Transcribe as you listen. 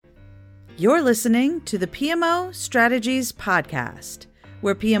You're listening to the PMO Strategies Podcast,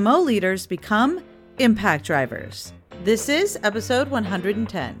 where PMO leaders become impact drivers. This is episode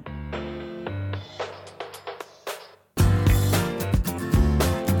 110.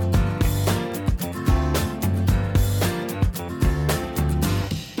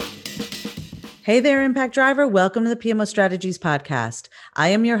 Hey there, Impact Driver. Welcome to the PMO Strategies Podcast. I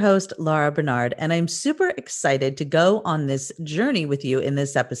am your host, Laura Bernard, and I'm super excited to go on this journey with you in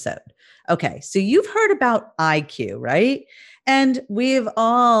this episode. Okay, so you've heard about IQ, right? And we've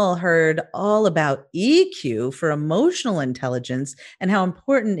all heard all about EQ for emotional intelligence and how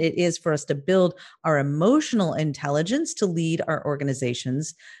important it is for us to build our emotional intelligence to lead our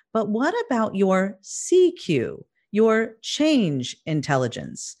organizations. But what about your CQ, your change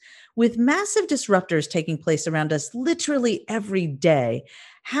intelligence? With massive disruptors taking place around us literally every day,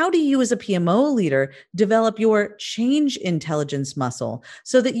 how do you as a PMO leader develop your change intelligence muscle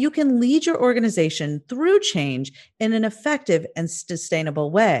so that you can lead your organization through change in an effective and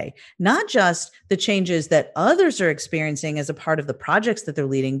sustainable way? Not just the changes that others are experiencing as a part of the projects that they're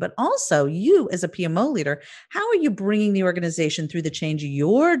leading, but also you as a PMO leader. How are you bringing the organization through the change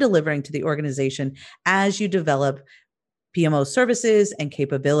you're delivering to the organization as you develop PMO services and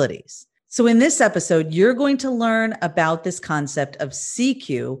capabilities? So in this episode, you're going to learn about this concept of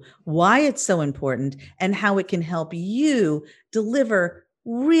CQ, why it's so important, and how it can help you deliver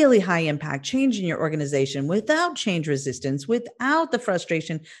really high impact change in your organization without change resistance, without the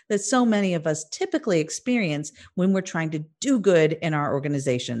frustration that so many of us typically experience when we're trying to do good in our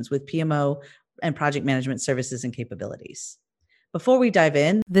organizations with PMO and project management services and capabilities. Before we dive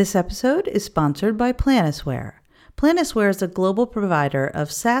in, this episode is sponsored by Planisware. Planisware is a global provider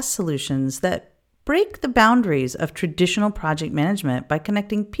of SaaS solutions that break the boundaries of traditional project management by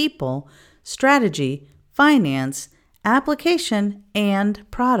connecting people, strategy, finance, application, and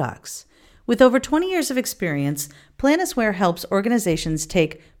products. With over 20 years of experience, Planisware helps organizations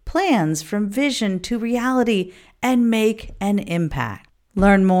take plans from vision to reality and make an impact.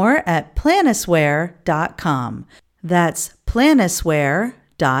 Learn more at planisware.com. That's planisware.com.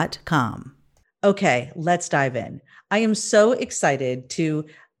 Okay, let's dive in. I am so excited to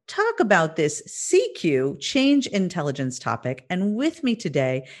talk about this CQ, change intelligence topic. And with me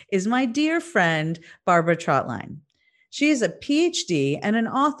today is my dear friend, Barbara Trautlein. She is a PhD and an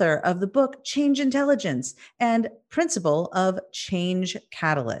author of the book Change Intelligence and principal of Change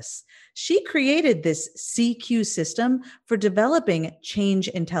Catalysts. She created this CQ system for developing change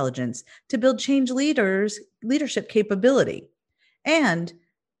intelligence to build change leadership capability. And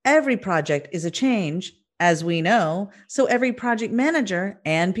every project is a change, as we know, so every project manager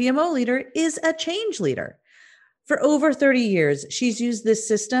and PMO leader is a change leader. For over 30 years, she's used this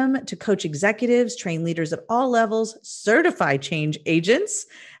system to coach executives, train leaders at all levels, certify change agents,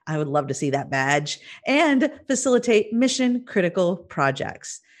 I would love to see that badge, and facilitate mission-critical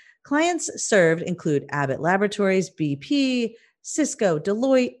projects. Clients served include Abbott Laboratories, BP, Cisco,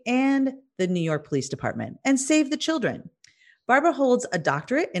 Deloitte, and the New York Police Department, and Save the Children. Barbara holds a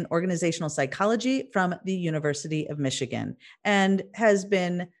doctorate in organizational psychology from the University of Michigan and has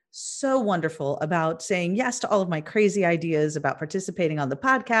been so wonderful about saying yes to all of my crazy ideas about participating on the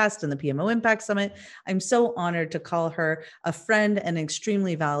podcast and the PMO Impact Summit. I'm so honored to call her a friend and an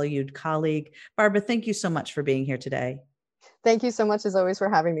extremely valued colleague. Barbara, thank you so much for being here today. Thank you so much, as always, for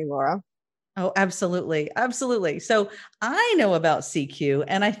having me, Laura. Oh, absolutely. Absolutely. So I know about CQ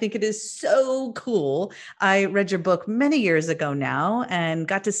and I think it is so cool. I read your book many years ago now and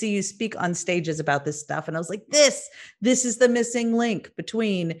got to see you speak on stages about this stuff. And I was like, this is the missing link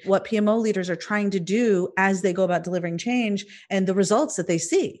between what PMO leaders are trying to do as they go about delivering change and the results that they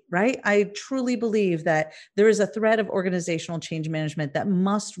see, right? I truly believe that there is a thread of organizational change management that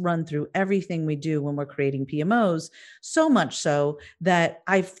must run through everything we do when we're creating PMOs, so much so that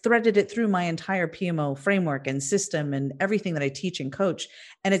I've threaded it through my entire PMO framework and system and everything that I teach and coach.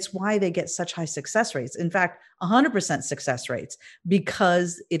 And it's why they get such high success rates. In fact, 100% success rates,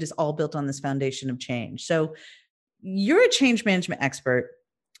 because it is all built on this foundation of change. So you're a change management expert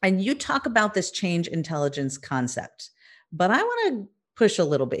and you talk about this change intelligence concept, but I want to push a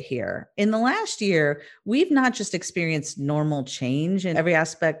little bit here. In the last year, we've not just experienced normal change in every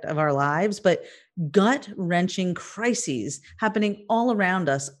aspect of our lives, but gut-wrenching crises happening all around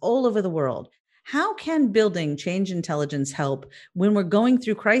us, all over the world. How can building change intelligence help when we're going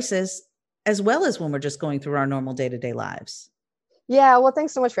through crisis, as well as when we're just going through our normal day-to-day lives? Yeah, well,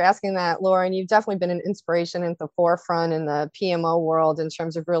 thanks so much for asking that, Laura. And you've definitely been an inspiration at the forefront in the PMO world in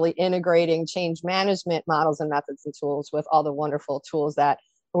terms of really integrating change management models and methods and tools with all the wonderful tools that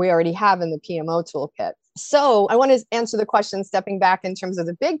we already have in the PMO toolkit. So I want to answer the question stepping back in terms of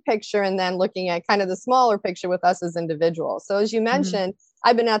the big picture and then looking at kind of the smaller picture with us as individuals. So as you mentioned,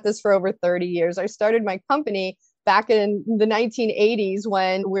 I've been at this for over 30 years. I started my company back in the 1980s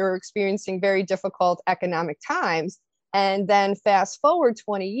when we were experiencing very difficult economic times. And then fast forward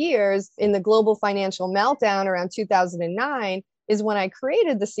 20 years in the global financial meltdown around 2009 is when I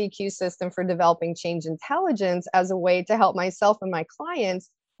created the CQ system for developing change intelligence as a way to help myself and my clients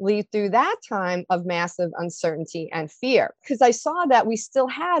lead through that time of massive uncertainty and fear. Because I saw that we still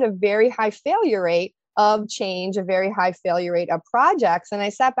had a very high failure rate of change, a very high failure rate of projects. And I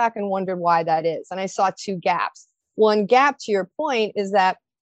sat back and wondered why that is. And I saw two gaps. One gap, to your point, is that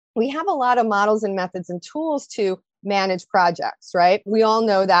we have a lot of models and methods and tools to manage projects, right? We all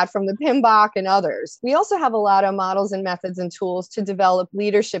know that from the PMBOK and others. We also have a lot of models and methods and tools to develop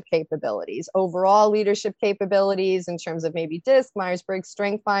leadership capabilities, overall leadership capabilities in terms of maybe DISC, Myers-Briggs,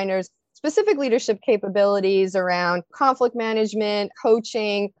 Strength Finders, specific leadership capabilities around conflict management,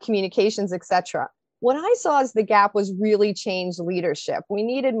 coaching, communications, etc. What I saw as the gap was really change leadership. We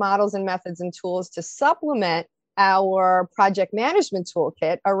needed models and methods and tools to supplement our project management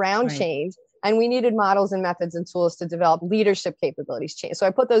toolkit around change. And we needed models and methods and tools to develop leadership capabilities change. So I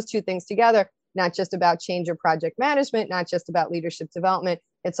put those two things together, not just about change or project management, not just about leadership development.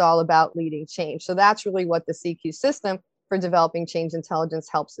 It's all about leading change. So that's really what the CQ system for developing change intelligence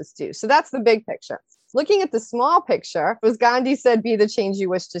helps us do. So that's the big picture. Looking at the small picture, as Gandhi said, be the change you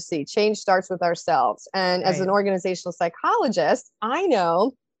wish to see. Change starts with ourselves. And as an organizational psychologist, I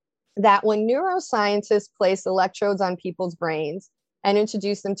know that when neuroscientists place electrodes on people's brains and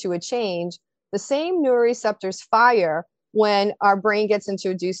introduce them to a change, the same neuroreceptors fire when our brain gets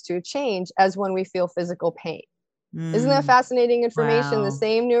introduced to a change as when we feel physical pain. Isn't that fascinating information? Wow. The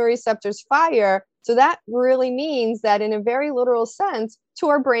same neuroreceptors fire. So that really means that in a very literal sense, to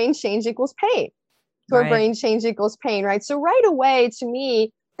our brain, change equals pain. To our brain, change equals pain, right? So right away, to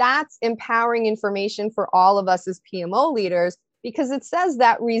me, that's empowering information for all of us as PMO leaders, because it says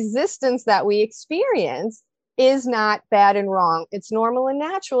that resistance that we experience is not bad and wrong. It's normal and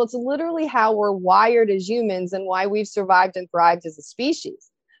natural. It's literally how we're wired as humans and why we've survived and thrived as a species.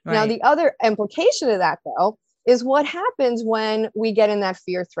 Now, the other implication of that, though, is what happens when we get in that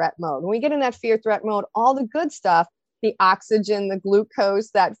fear threat mode. When we get in that fear threat mode, all the good stuff, the oxygen, the glucose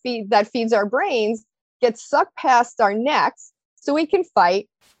that feeds our brains gets sucked past our necks so we can fight,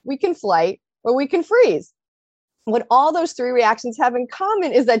 we can flight, or we can freeze. What all those three reactions have in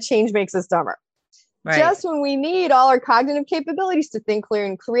common is that change makes us dumber. Just when we need all our cognitive capabilities to think clear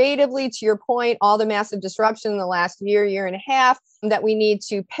and creatively, to your point, all the massive disruption in the last year and a half, that we need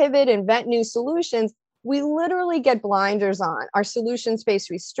to pivot, invent new solutions, we literally get blinders on. Our solution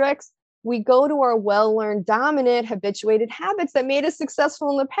space restricts. We go to our well-learned, dominant, habituated habits that made us successful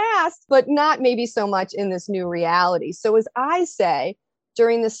in the past, but not maybe so much in this new reality. So as I say,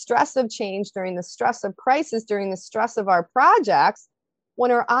 during the stress of change, during the stress of crisis, during the stress of our projects, when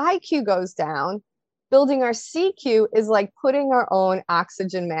our IQ goes down, building our CQ is like putting our own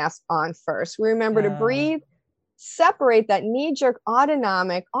oxygen mask on first. We remember to breathe, separate that knee-jerk,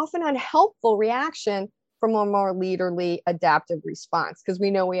 autonomic, often unhelpful reaction from a more leaderly, adaptive response, because we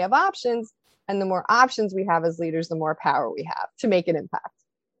know we have options, and the more options we have as leaders, the more power we have to make an impact.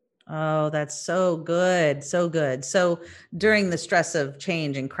 Oh, that's so good. So good. So during the stress of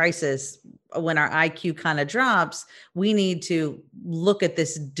change and crisis, when our IQ kind of drops, we need to look at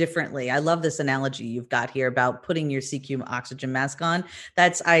this differently. I love this analogy you've got here about putting your CQ oxygen mask on.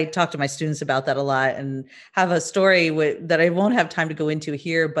 I talk to my students about that a lot and have a story that I won't have time to go into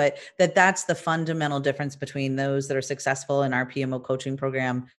here, but that's the fundamental difference between those that are successful in our PMO coaching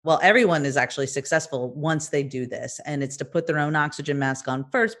program. Well, everyone is actually successful once they do this, and it's to put their own oxygen mask on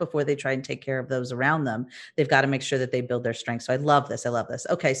first before they try and take care of those around them. They've got to make sure that they build their strength. So I love this.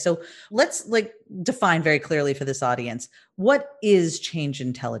 Okay. So let's define very clearly for this audience, what is change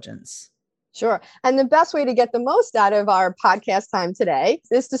intelligence? Sure. And the best way to get the most out of our podcast time today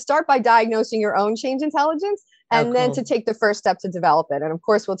is to start by diagnosing your own change intelligence and then to take the first step to develop it. And of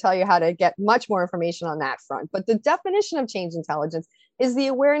course, we'll tell you how to get much more information on that front. But the definition of change intelligence is the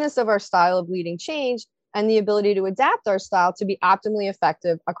awareness of our style of leading change and the ability to adapt our style to be optimally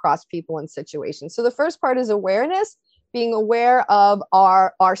effective across people and situations. So the first part is awareness, being aware of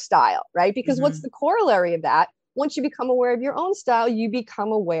our style, right? Because what's the corollary of that? Once you become aware of your own style, you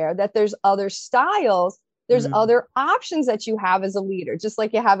become aware that there's other styles, there's other options that you have as a leader. Just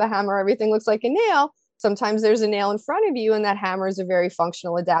like you have a hammer, everything looks like a nail. Sometimes there's a nail in front of you, and that hammer is a very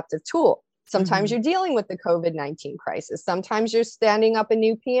functional, adaptive tool. Sometimes you're dealing with the COVID-19 crisis. Sometimes you're standing up a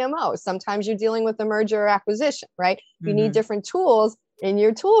new PMO. Sometimes you're dealing with a merger or acquisition, right? You need different tools in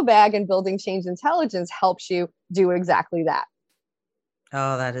your tool bag, and building change intelligence helps you do exactly that.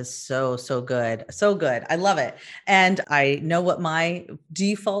 Oh, that is so, so good. So good. I love it. And I know what my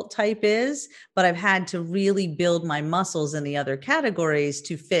default type is, but I've had to really build my muscles in the other categories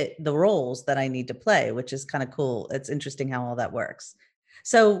to fit the roles that I need to play, which is kind of cool. It's interesting how all that works.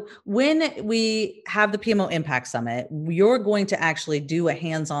 So when we have the PMO Impact Summit, you're going to actually do a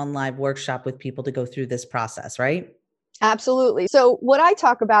hands-on live workshop with people to go through this process, right? Absolutely. So what I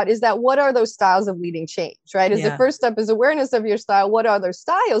talk about is that what are those styles of leading change, right? Is the Yeah. first step is awareness of your style. What are those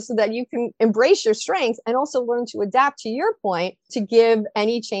styles so that you can embrace your strengths and also learn to adapt, to your point, to give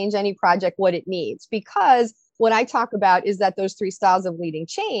any change, any project what it needs. Because what I talk about is that those 3 styles of leading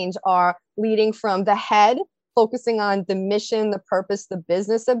change are leading from the head, focusing on the mission, the purpose, the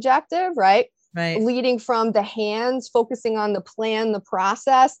business objective, right? Right. Leading from the hands, focusing on the plan, the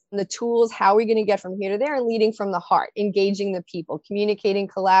process, the tools, how are we going to get from here to there, and leading from the heart, engaging the people, communicating,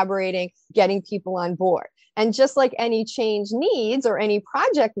 collaborating, getting people on board. And just like any change needs or any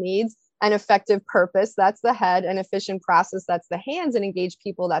project needs an effective purpose, that's the head, an efficient process, that's the hands, and engage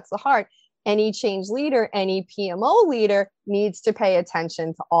people, that's the heart. Any change leader, any PMO leader needs to pay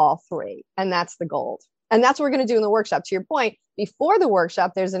attention to all 3. And that's the gold. And that's what we're going to do in the workshop. To your point, before the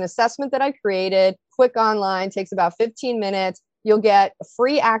workshop, there's an assessment that I created, quick online, takes about 15 minutes. You'll get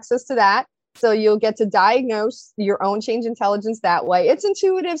free access to that. So you'll get to diagnose your own change intelligence that way. It's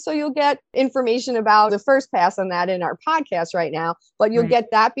intuitive. So you'll get information about the first pass on that in our podcast right now, but you'll get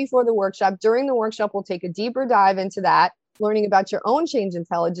that before the workshop. During the workshop, we'll take a deeper dive into that, learning about your own change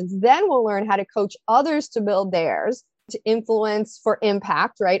intelligence. Then we'll learn how to coach others to build theirs, to influence for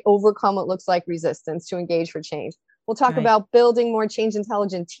impact, right? Overcome what looks like resistance, to engage for change. We'll talk about building more change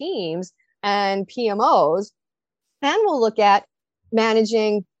intelligent teams and PMOs. And we'll look at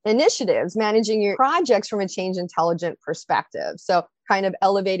managing initiatives, managing your projects from a change intelligent perspective. So kind of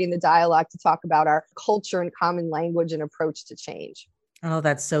elevating the dialogue to talk about our culture and common language and approach to change. Oh,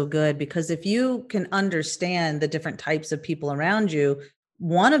 that's so good. Because if you can understand the different types of people around you,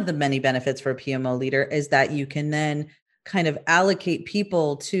 one of the many benefits for a PMO leader is that you can then kind of allocate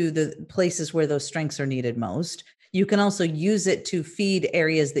people to the places where those strengths are needed most. You can also use it to feed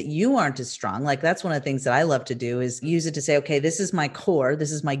areas that you aren't as strong. Like that's one of the things that I love to do is use it to say, okay, this is my core,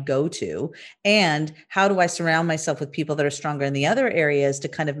 this is my go-to. And how do I surround myself with people that are stronger in the other areas to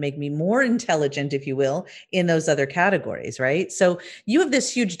kind of make me more intelligent, if you will, in those other categories, right? So you have this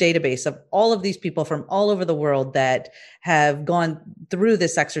huge database of all of these people from all over the world that have gone through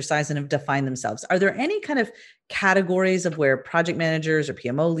this exercise and have defined themselves. Are there any kind of categories of where project managers or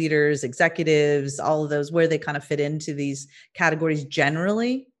PMO leaders, executives, all of those, where they kind of fit into these categories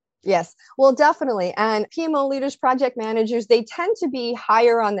generally? Yes, well, definitely. And PMO leaders, project managers, they tend to be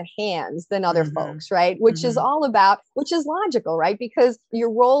higher on the hands than other folks, right? Which is all about, which is logical, right? Because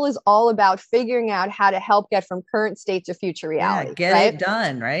your role is all about figuring out how to help get from current state to future reality. Get right? it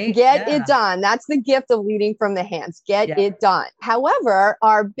done, right? Get it done. That's the gift of leading from the hands. Get it done. However,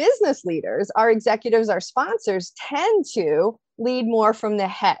 our business leaders, our executives, our sponsors tend to lead more from the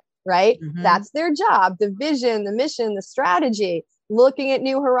head, right? That's their job, the vision, the mission, the strategy, looking at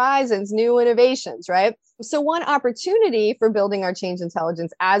new horizons, new innovations, right? So one opportunity for building our change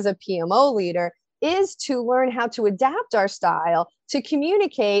intelligence as a PMO leader is to learn how to adapt our style to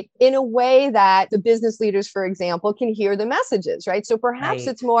communicate in a way that the business leaders, for example, can hear the messages, right? So perhaps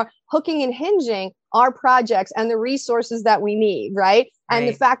it's more hooking and hinging our projects and the resources that we need, right? And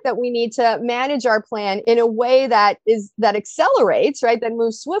the fact that we need to manage our plan in a way that accelerates, right? That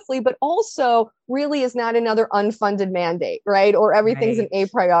moves swiftly, but also really is not another unfunded mandate, right? Or everything's an A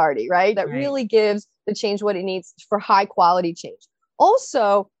priority, right? That really gives the change what it needs for high quality change.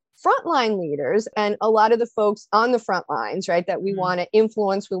 Also, frontline leaders and a lot of the folks on the front lines, right, that we want to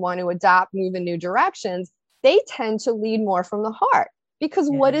influence, we want to adopt, move in new directions, they tend to lead more from the heart.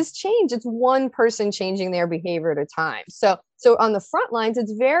 Because what is change? It's one person changing their behavior at a time. So on the front lines,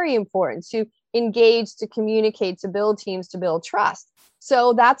 it's very important to engage, to communicate, to build teams, to build trust.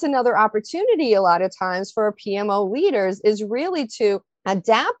 So that's another opportunity a lot of times for PMO leaders is really to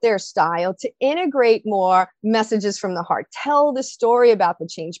adapt their style to integrate more messages from the heart, tell the story about the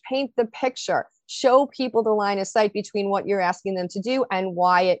change, paint the picture, show people the line of sight between what you're asking them to do and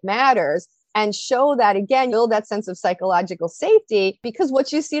why it matters. And show that, again, build that sense of psychological safety, because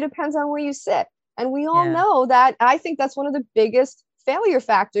what you see depends on where you sit. And we all know that. I think that's one of the biggest failure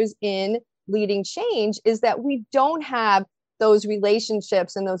factors in leading change is that we don't have those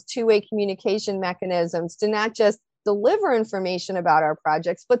relationships and those two-way communication mechanisms to not just deliver information about our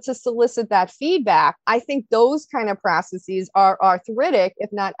projects, but to solicit that feedback. I think those kind of processes are arthritic,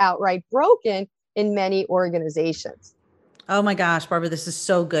 if not outright broken, in many organizations. Oh my gosh, Barbara, this is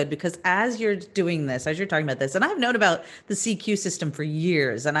so good because as you're doing this, as you're talking about this, and I've known about the CQ system for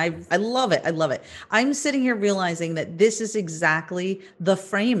years and I love it. I love it. I'm sitting here realizing that this is exactly the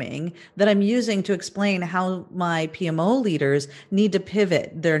framing that I'm using to explain how my PMO leaders need to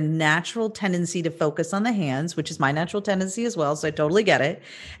pivot their natural tendency to focus on the hands, which is my natural tendency as well. So I totally get it.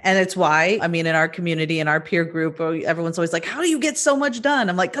 And it's why, I mean, in our community, in our peer group, everyone's always like, how do you get so much done?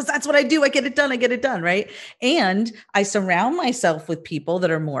 I'm like, because that's what I do. I get it done. I get it done. Right. And I surround myself with people that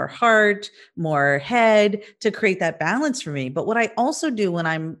are more heart, more head to create that balance for me. But what I also do when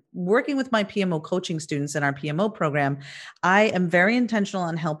I'm working with my PMO coaching students in our PMO program, I am very intentional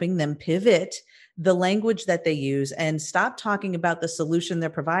on helping them pivot the language that they use and stop talking about the solution they're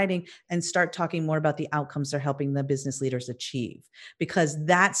providing and start talking more about the outcomes they're helping the business leaders achieve, because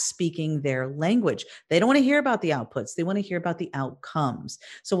that's speaking their language. They don't want to hear about the outputs. They want to hear about the outcomes.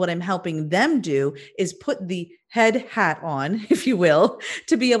 So what I'm helping them do is put the head hat on, if you will,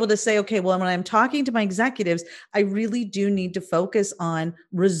 to be able to say, okay, well, when I'm talking to my executives, I really do need to focus on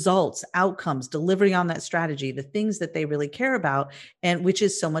results, outcomes, delivery on that strategy, the things that they really care about, and which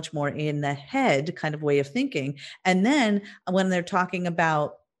is so much more in the head kind of way of thinking. And then when they're talking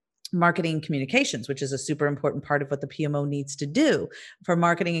about marketing and communications, which is a super important part of what the PMO needs to do for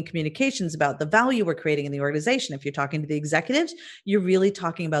marketing and communications about the value we're creating in the organization. If you're talking to the executives, you're really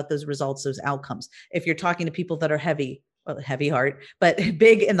talking about those results, those outcomes. If you're talking to people that are heavy heart, but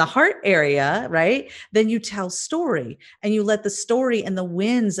big in the heart area, right? Then you tell story and you let the story and the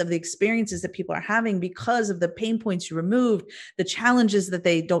wins of the experiences that people are having because of the pain points you removed, the challenges that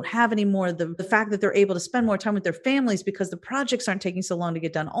they don't have anymore, the fact that they're able to spend more time with their families because the projects aren't taking so long to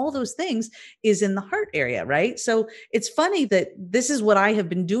get done. All those things is in the heart area, right? So it's funny that this is what I have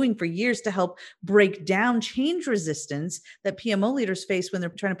been doing for years to help break down change resistance that PMO leaders face when they're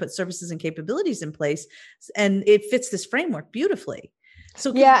trying to put services and capabilities in place. And it fits this framework beautifully.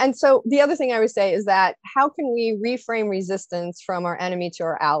 So yeah. And so the other thing I would say is that how can we reframe resistance from our enemy to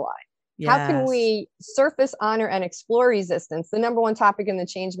our ally? How can yes. we surface, honor, and explore resistance? The number one topic in the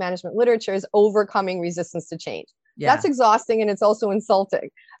change management literature is overcoming resistance to change. Yeah. That's exhausting and it's also insulting.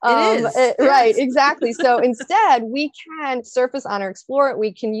 It is. Yes. Right, exactly. So instead, we can surface, honor, explore it.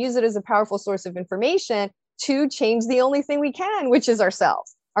 We can use it as a powerful source of information to change the only thing we can, which is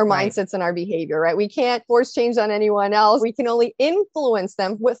ourselves, our Right. mindsets and our behavior, right? We can't force change on anyone else. We can only influence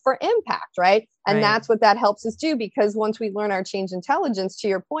them for impact, right? And Right. that's what that helps us do, because once we learn our change intelligence, to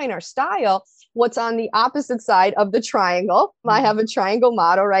your point, our style, what's on the opposite side of the triangle? I have a triangle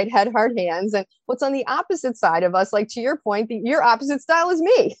model, right? Head, heart, hands. And what's on the opposite side of us, like to your point, your opposite style is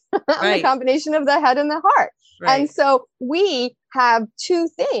me. I'm Right. the combination of the head and the heart. Right. And so we have two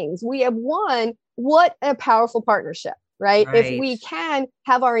things. We have one, what a powerful partnership. Right? If we can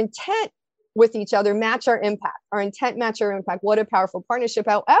have our intent with each other match our impact, our intent match our impact, what a powerful partnership.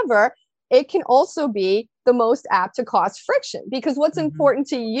 However, it can also be the most apt to cause friction, because what's important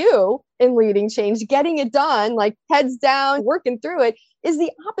to you in leading change, getting it done, like heads down, working through it, is the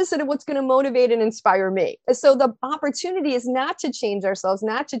opposite of what's going to motivate and inspire me. And so the opportunity is not to change ourselves,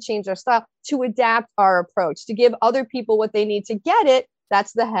 not to change our style, to adapt our approach, to give other people what they need to get it.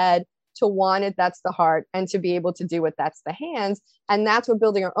 That's the head. To want it, that's the heart. And to be able to do it, that's the hands. And that's what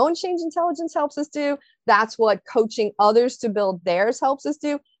building our own change intelligence helps us do. That's what coaching others to build theirs helps us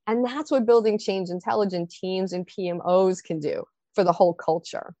do. And that's what building change intelligent teams and PMOs can do for the whole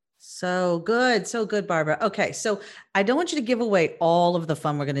culture. So good. So good, Barbara. Okay. So I don't want you to give away all of the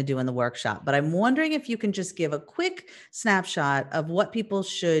fun we're going to do in the workshop, but I'm wondering if you can just give a quick snapshot of what people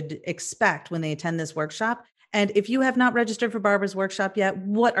should expect when they attend this workshop. And if you have not registered for Barbara's workshop yet,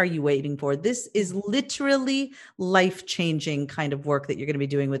 what are you waiting for? This is literally life-changing kind of work that you're going to be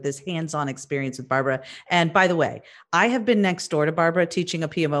doing with this hands-on experience with Barbara. And by the way, I have been next door to Barbara teaching a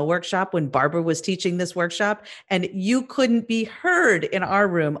PMO workshop when Barbara was teaching this workshop, and you couldn't be heard in our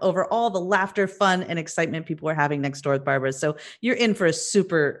room over all the laughter, fun, and excitement people were having next door with Barbara. So you're in for a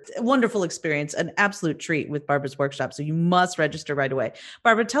super wonderful experience, an absolute treat with Barbara's workshop. So you must register right away.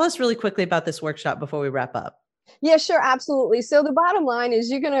 Barbara, tell us really quickly about this workshop before we wrap up. Yeah, sure. Absolutely. So the bottom line is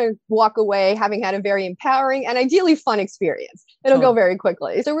you're going to walk away having had a very empowering and ideally fun experience. It'll go very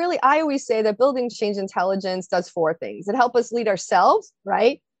quickly. So really, I always say that building change intelligence does four things. It helps us lead ourselves,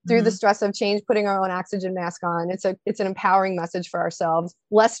 right? Through the stress of change, putting our own oxygen mask on. It's an empowering message for ourselves,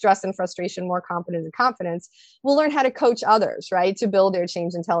 less stress and frustration, more competence and confidence. We'll learn how to coach others, right? To build their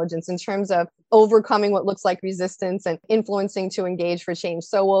change intelligence in terms of overcoming what looks like resistance and influencing to engage for change.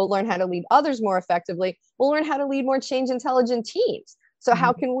 So we'll learn how to lead others more effectively. We'll learn how to lead more change intelligent teams. So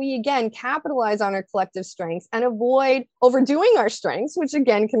how can we, again, capitalize on our collective strengths and avoid overdoing our strengths, which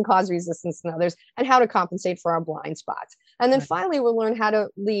again can cause resistance in others, and how to compensate for our blind spots. And then Right. finally, we'll learn how to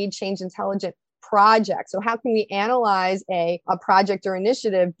lead change intelligent projects. So how can we analyze a project or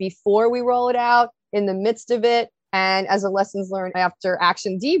initiative before we roll it out, in the midst of it, and as a lessons learned after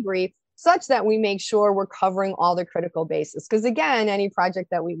action debrief, such that we make sure we're covering all the critical bases. Because again, any project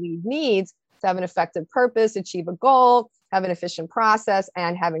that we lead needs to have an effective purpose, achieve a goal, have an efficient process,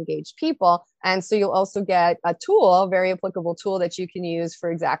 and have engaged people. And so you'll also get a tool, a very applicable tool that you can use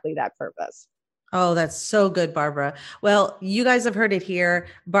for exactly that purpose. Oh, that's so good, Barbara. Well, you guys have heard it here.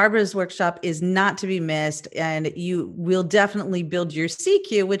 Barbara's workshop is not to be missed, and you will definitely build your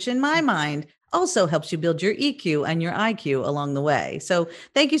CQ, which in my mind also helps you build your EQ and your IQ along the way. So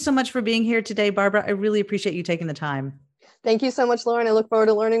thank you so much for being here today, Barbara. I really appreciate you taking the time. Thank you so much, Lauren. I look forward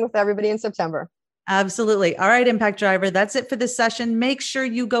to learning with everybody in September. Absolutely. All right, Impact Driver, that's it for this session. Make sure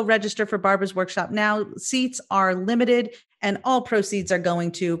you go register for Barbara's workshop now. Seats are limited and all proceeds are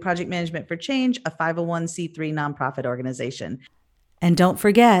going to Project Management for Change, a 501c3 nonprofit organization. And don't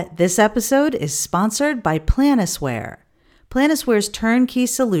forget, this episode is sponsored by Planisware. Planisware's turnkey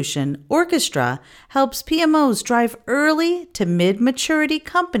solution, Orchestra, helps PMOs drive early to mid-maturity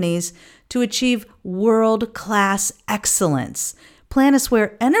companies to achieve world-class excellence.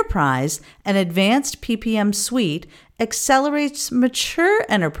 Planisware Enterprise, an advanced PPM suite, accelerates mature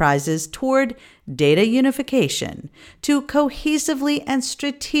enterprises toward data unification to cohesively and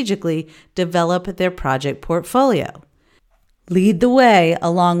strategically develop their project portfolio. Lead the way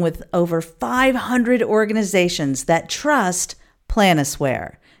along with over 500 organizations that trust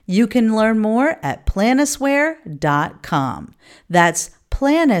Planisware. You can learn more at planisware.com. That's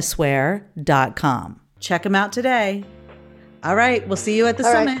planisware.com. Check them out today. All right, we'll see you at the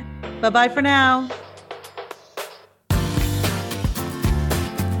summit. Right. Bye-bye for now.